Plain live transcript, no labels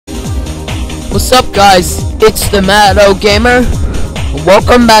What's up, guys? It's the Maddo Gamer.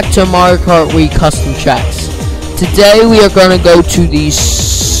 Welcome back to Mario Kart Wii Custom Tracks. Today we are gonna go to the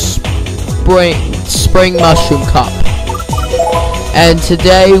Spring Mushroom Cup, and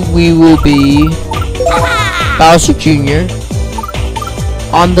today we will be Bowser Jr.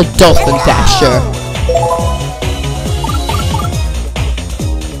 on the Dolphin Dasher.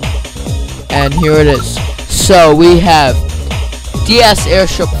 And here it is. So we have DS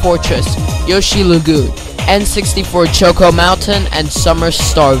Airship Fortress, Yoshi Lagoon, N64 Choco Mountain, and Summer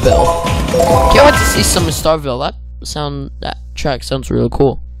Starville. Can't wait to see Summer Starville. That track sounds really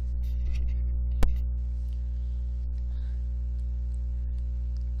cool.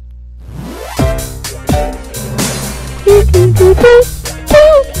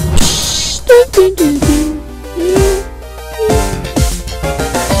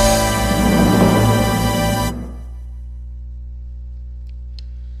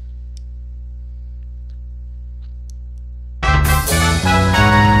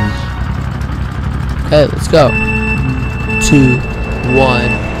 Okay, let's go. 2,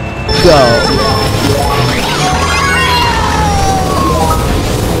 1, go.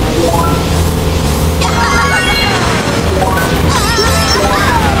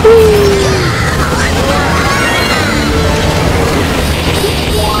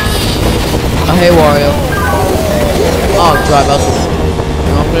 Oh, hey, Wario. Oh, Dry Bowser.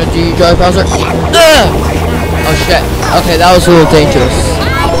 I'm gonna do you, Dry Bowser. Oh, shit. Okay, that was a little dangerous.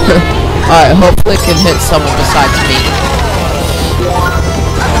 Alright, hopefully it can hit someone besides me.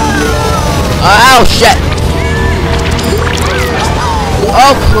 Oh, shit!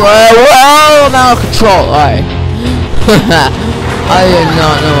 Oh, crap! Whoa, I'm out of control! Alright. I did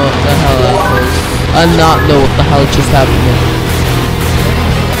not know what the hell that was. I did not know what the hell just happened.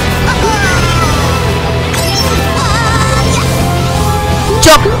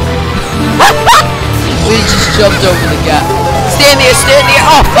 Jump! We just jumped over the gap. Stand here, stand here!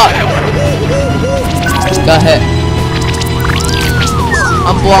 Oh, fuck! Got hit.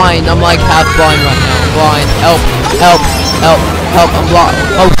 I'm blind. I'm like half blind right now. I'm blind. Help! Help! Help! Help! I'm blind.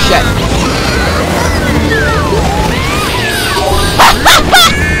 Oh shit!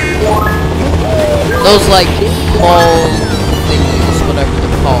 Those like ball thingies, whatever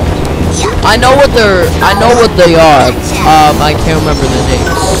they're called. I know what they are. I can't remember the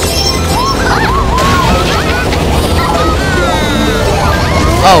names.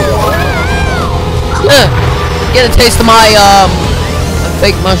 Oh. Get a taste of my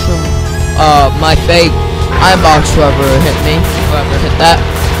fake mushroom, my fake iron box. Whoever hit that.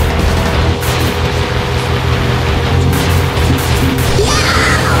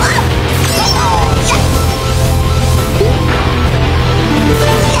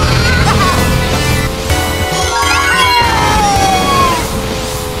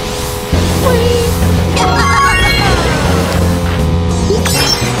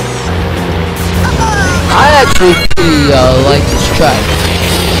 I actually pretty like this track.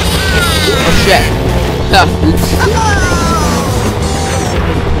 Oh shit. Oops.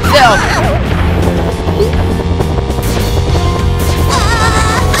 No.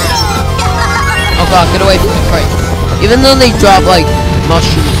 Oh god, get away from the crate. Even though they drop like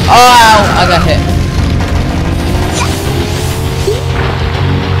mushrooms. Oh, ow, I got hit.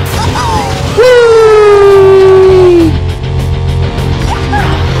 Woo!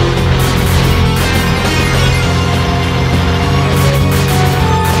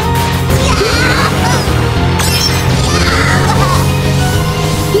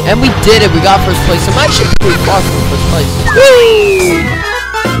 And we did it. We got first place. I'm actually pretty far from first place. Whee!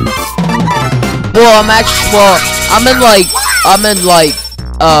 Well, I'm in like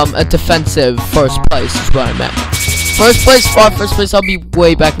a defensive first place is what I meant. First place, first place. I'll be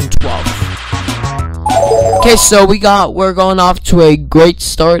way back in 12th. Okay, so we're going off to a great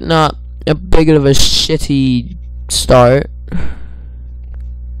start, not a big of a shitty start.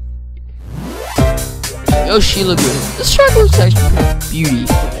 Yoshi Lagoon. This track looks actually pretty beauty.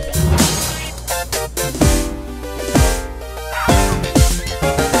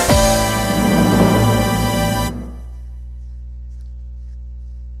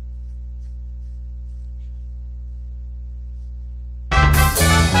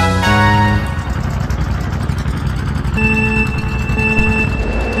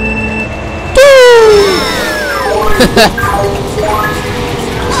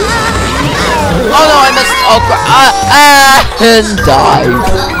 Oh no, I missed. Oh crap. And died.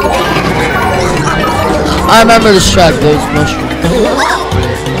 I remember this track, those mushrooms.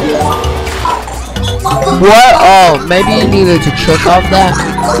 What? Oh, maybe you needed to trick off that.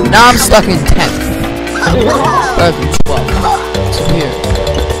 Now I'm stuck in 10th. Rather than 12. So here.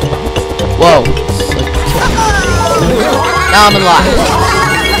 Whoa. It's like, now I'm in last.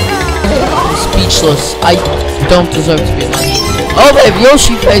 I'm speechless. I don't deserve to be in last. Oh, they have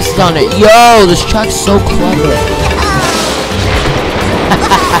Yoshi faces on it. Yo, this track's so clever.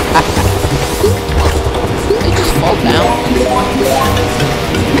 They just fall down.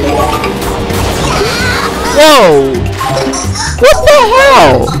 Whoa! What the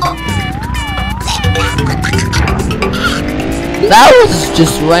hell? That was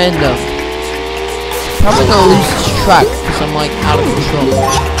just random. Probably gonna lose this track because I'm like out of control.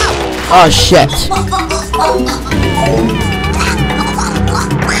 Oh shit.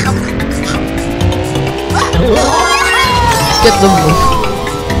 Get them.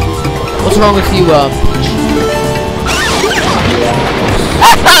 What's wrong with you,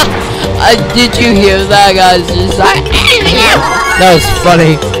 did you hear that, guys? Just like, that was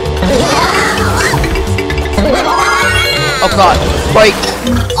funny. Oh god, break.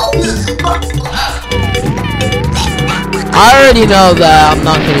 I already know that I'm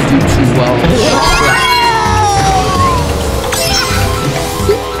not gonna do too well.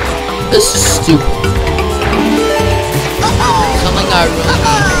 This is stupid. Something I really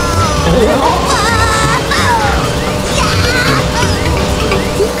need.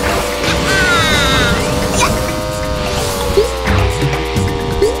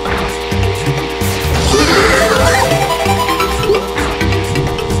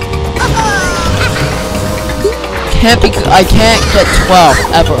 I can't get 12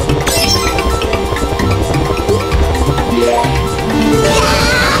 ever.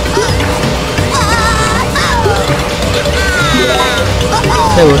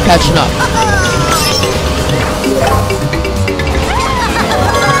 Okay, we're catching up.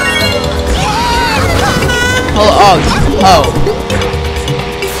 Oh, oh.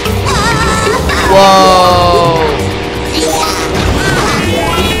 Whoa.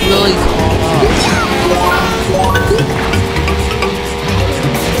 Really caught up.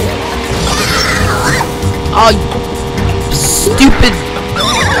 Oh, you stupid.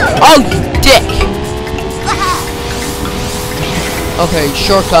 Oh, you dick. Okay,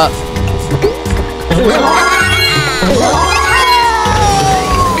 shortcut.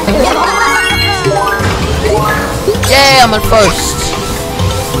 Yay, I'm at first.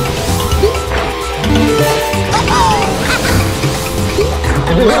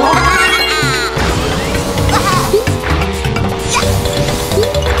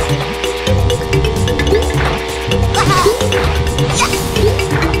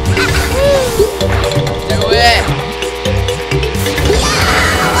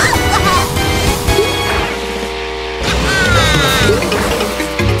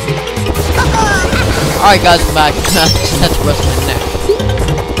 Alright guys, I'm back. I just had to rest my neck.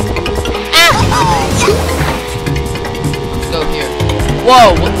 Let's go here.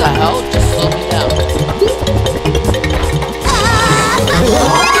 Whoa, what the hell? Just slow me down.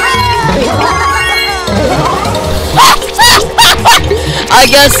 I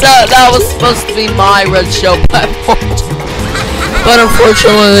guess that was supposed to be my red shell platform. But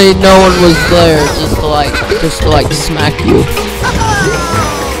unfortunately no one was there just to like smack you.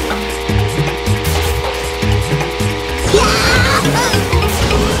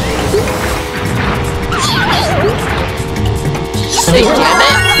 Say damn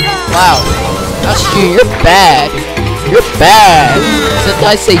it! Wow, that's you. You're bad. You're bad. Except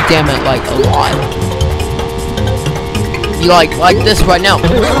I say damn it like a lot. You like this right now.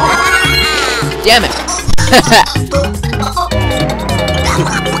 Damn it!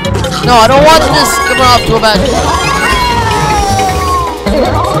 No, I don't want this coming off to a bad.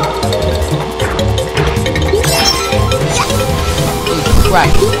 Holy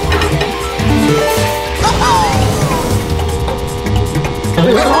crap!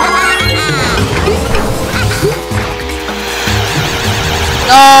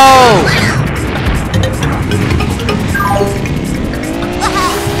 No!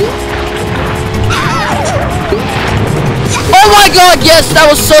 Oh my god, yes, that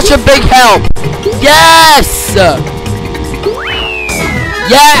was such a big help! Yes!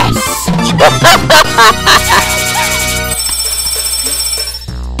 Yes!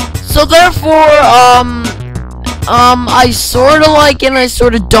 So therefore, I sorta like and I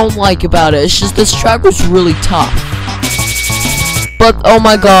sorta don't like about it. It's just this track was really tough. But oh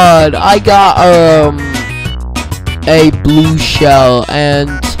my god, I got a blue shell and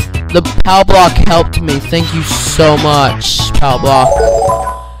the POW block helped me. Thank you so much, POW block.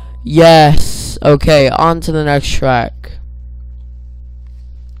 Yes. Okay, on to the next track.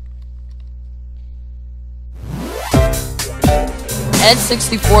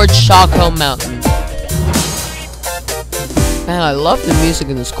 N64 Choco Mountain. Man, I love the music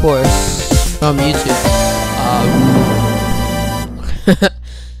in this chorus. from YouTube.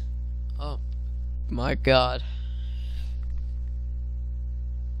 Oh my god.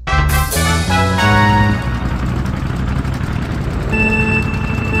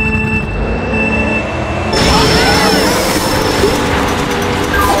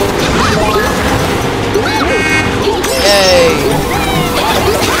 Yay!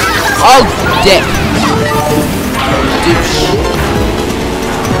 Oh, dick! Douche.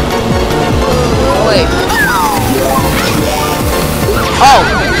 Wait. Oh!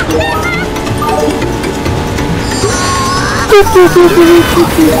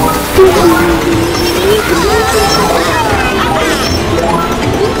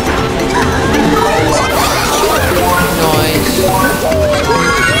 Noise.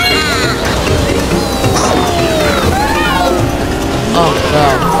 Oh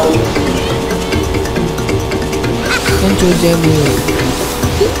god. Into a damn room.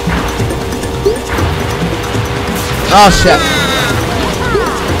 Oh shit.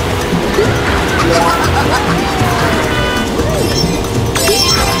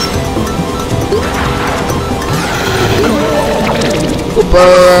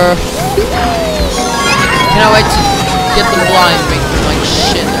 Cooper. Cannot wait to get them blind and make them like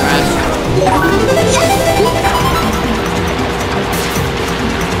shit in their ass.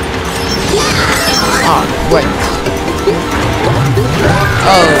 Ah, wait.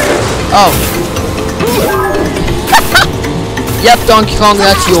 Oh. Oh. Yep, Donkey Kong,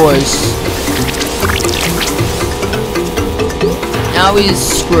 that's yours. Now he's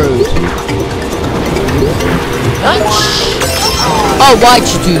screwed. Oh, why'd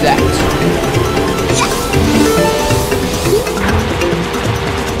you do that?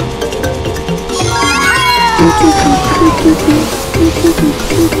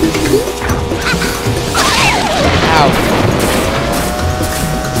 Ow.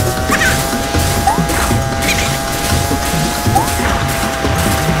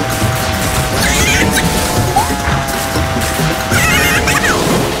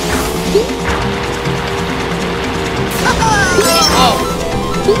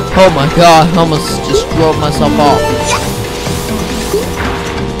 Oh my god, I almost just drove myself off.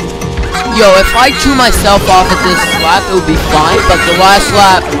 Yo, if I drew myself off at this lap, it would be fine, but the last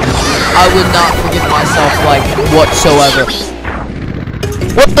lap, I would not forgive myself, like, whatsoever.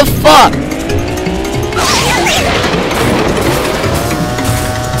 What the fuck?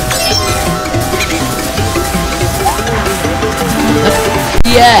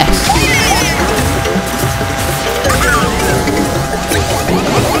 Yes.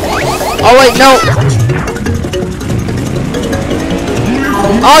 Oh wait, no!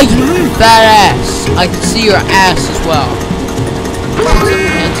 Oh, you fat ass! I can see your ass as well.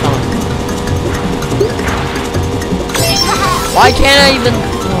 Why can't I even?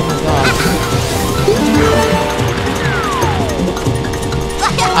 Oh my god!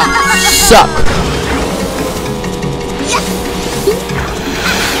 Ah, suck!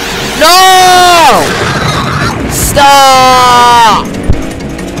 No! Stop!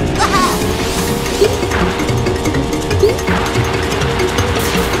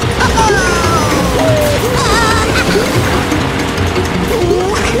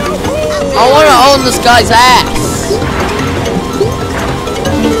 I want to own this guy's ass.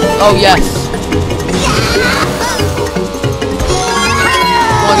 Oh yes.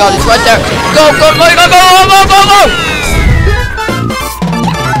 Oh my god, he's right there. Go, go, go, go, go, go, go, go!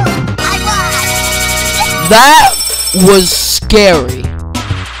 That was scary.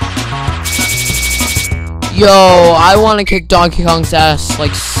 Yo, I want to kick Donkey Kong's ass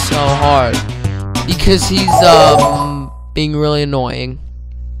like so hard because he's being really annoying.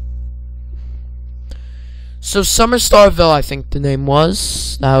 So Summer Starville, I think the name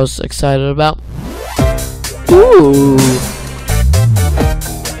was, that I was excited about. Ooh.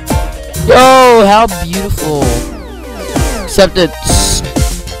 Yo, how beautiful. Except it's...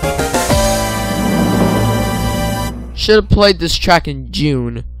 Should have played this track in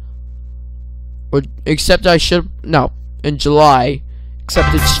June. Or, except I should, no, in July.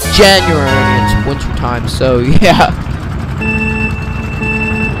 Except it's January and it's winter time, so yeah.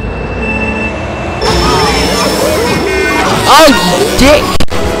 Oh, dick!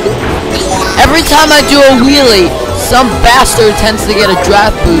 Every time I do a wheelie, some bastard tends to get a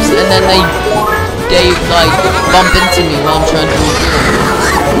draft boost, and then they like bump into me while I'm trying to do a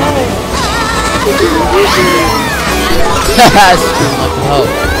wheelie. Oh,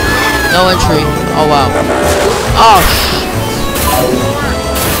 no entry. Oh wow. Oh.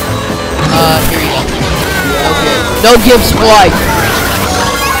 Here you go. Okay. No gives for life.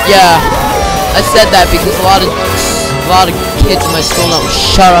 Yeah, I said that because a lot of kids in my school don't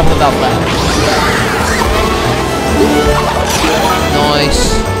shut up about that. Nice.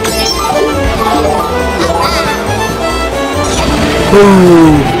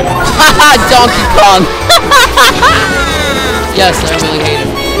 Ooh. Haha, Donkey Kong. Yes, I really hate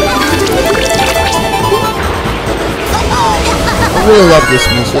him. I really love this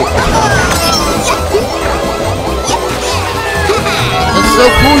music. It's so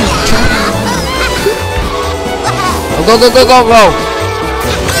cool. Oh, go, go, go, go, go.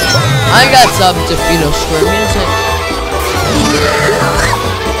 I got some Defino Square music.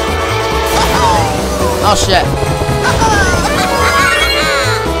 Oh shit.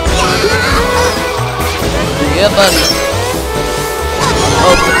 Yeah, buddy.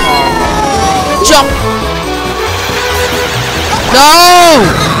 Oh, the car. Jump! No!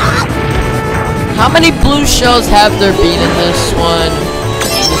 How many blue shells have there been in this one?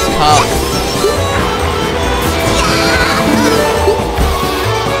 This cup.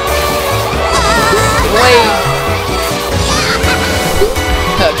 Wait.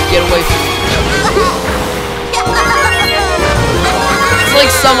 Get away from me. It's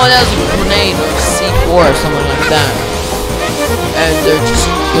like someone has a grenade or C4 or something like that. And they're just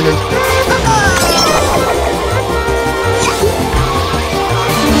gonna...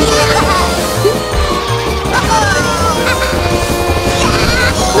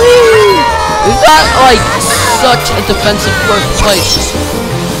 We've got like such a defensive first place.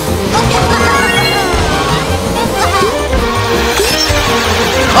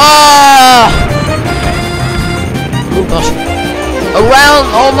 Ah! Oh gosh. Around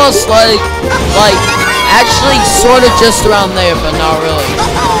almost like actually sort of just around there, but not really.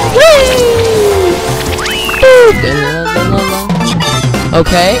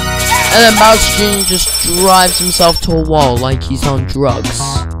 Okay. And then Mouse Jr. just drives himself to a wall like he's on drugs.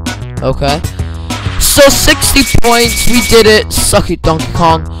 Okay. So 60 points, we did it. Suck it, Donkey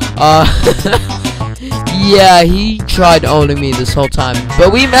Kong. Yeah, he tried owning me this whole time,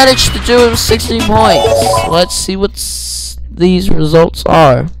 but we managed to do it with 60 points. Let's see what these results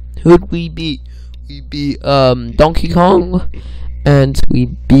are. Who'd we beat? We beat Donkey Kong, and we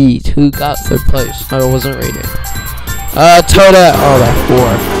beat who got third place? I wasn't reading. Toadette. Oh, that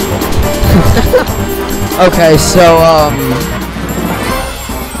 4. Okay, so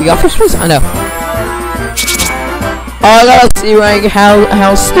we got first place. I know. Oh, let's see, rank.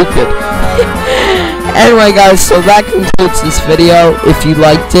 How stupid. Anyway, guys, so that concludes this video. If you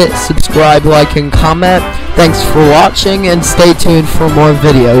liked it, subscribe, like, and comment. Thanks for watching, and stay tuned for more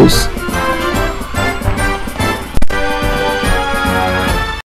videos.